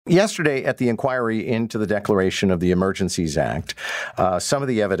yesterday at the inquiry into the declaration of the Emergencies Act, some of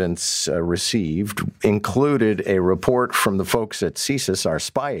the evidence received included a report from the folks at CSIS, our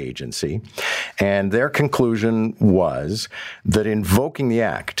spy agency, and their conclusion was that invoking the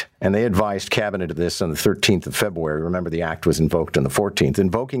act, and they advised Cabinet of this on the 13th of February. Remember, the act was invoked on the 14th.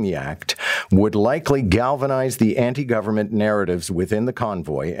 Invoking the act would likely galvanize the anti-government narratives within the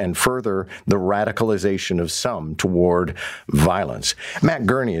convoy and further the radicalization of some toward violence. Matt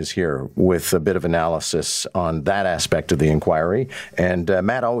Gurney is here with a bit of analysis on that aspect of the inquiry. And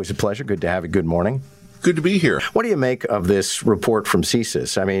Matt, always a pleasure. Good to have you. Good morning. Good to be here. What do you make of this report from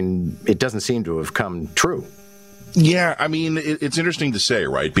CSIS? I mean, it doesn't seem to have come true. Yeah, I mean, it's interesting to say,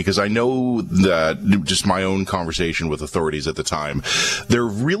 right? Because I know that just my own conversation with authorities at the time, there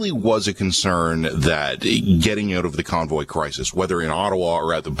really was a concern that getting out of the convoy crisis, whether in Ottawa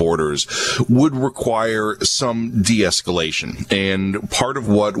or at the borders, would require some de-escalation. And part of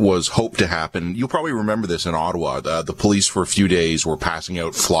what was hoped to happen, you'll probably remember this in Ottawa, the police for a few days were passing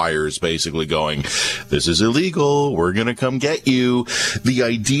out flyers basically going, this is illegal, we're going to come get you. The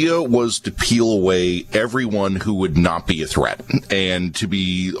idea was to peel away everyone who would not be a threat and to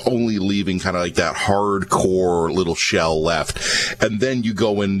be only leaving kind of like that hardcore little shell left. And then you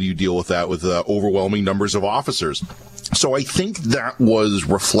go in and you deal with that with overwhelming numbers of officers. So I think that was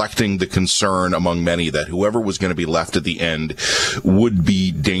reflecting the concern among many that whoever was going to be left at the end would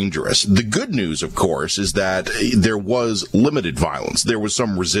be dangerous. The good news, of course, is that there was limited violence. There was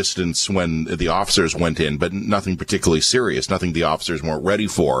some resistance when the officers went in, but nothing particularly serious, nothing the officers weren't ready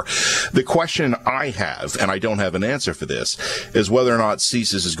for. The question I have, and I don't have an answer for this, is whether or not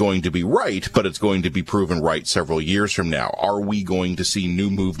CSIS is going to be right, but it's going to be proven right several years from now. Are we going to see new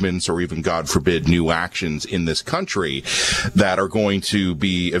movements or even, God forbid, new actions in this country that are going to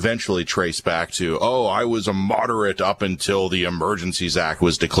be eventually traced back to, oh, I was a moderate up until the Emergencies Act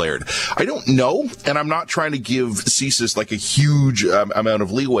was declared? I don't know, and I'm not trying to give CSIS like a huge amount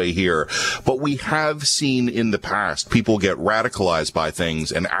of leeway here, but we have seen in the past people get radicalized by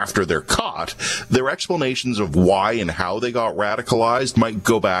things, and after they're caught, their explanations of why and how they got radicalized might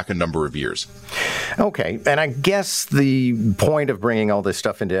go back a number of years. Okay, and I guess the point of bringing all this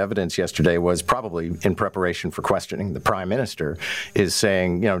stuff into evidence yesterday was probably in preparation for questioning. The Prime Minister is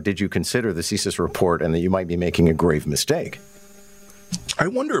saying, did you consider the CSIS report and that you might be making a grave mistake? I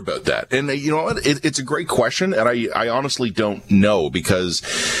wonder about that. And you know what? It's a great question, and I honestly don't know, because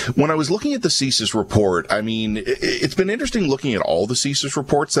when I was looking at the CSIS report, I mean, it's been interesting looking at all the CSIS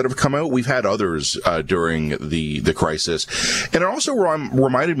reports that have come out. We've had others during the crisis. And it also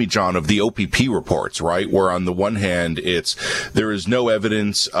reminded me, John, of the OPP reports, right? Where on the one hand, there is no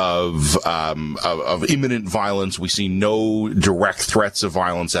evidence of imminent violence. We see no direct threats of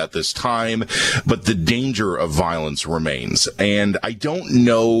violence at this time, but the danger of violence remains. And I don't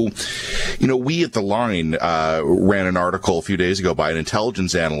know, we at The Line ran an article a few days ago by an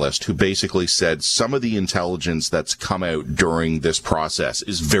intelligence analyst who basically said some of the intelligence that's come out during this process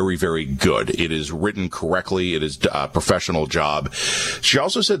is very, very good. It is written correctly. It is a professional job. She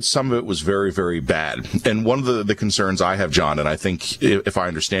also said some of it was very, very bad. And one of the concerns I have, John, and I think if I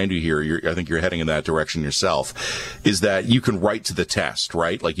understand you here, I think you're heading in that direction yourself, is that you can write to the test,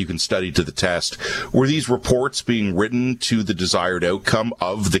 right? Like you can study to the test. Were these reports being written to the desired outcome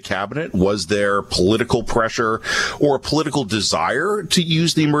of the cabinet? Was there political pressure or a political desire to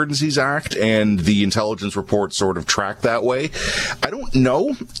use the Emergencies Act and the intelligence report sort of track that way? I don't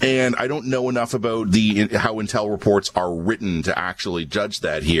know, and I don't know enough about how intel reports are written to actually judge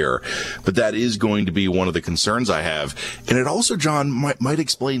that here, but that is going to be one of the concerns I have. And it also, John, might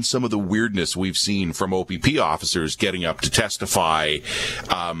explain some of the weirdness we've seen from OPP officers getting up to testify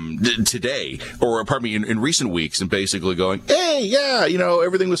today, or pardon me, in recent weeks, and basically going, hey, yeah,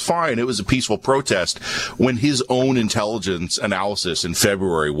 everything was fine. It was a peaceful protest, when his own intelligence analysis in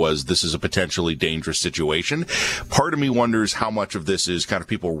February was this is a potentially dangerous situation. Part of me wonders how much of this is kind of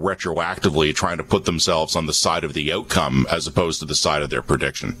people retroactively trying to put themselves on the side of the outcome as opposed to the side of their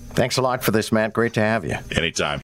prediction. Thanks a lot for this, Matt. Great to have you. Anytime.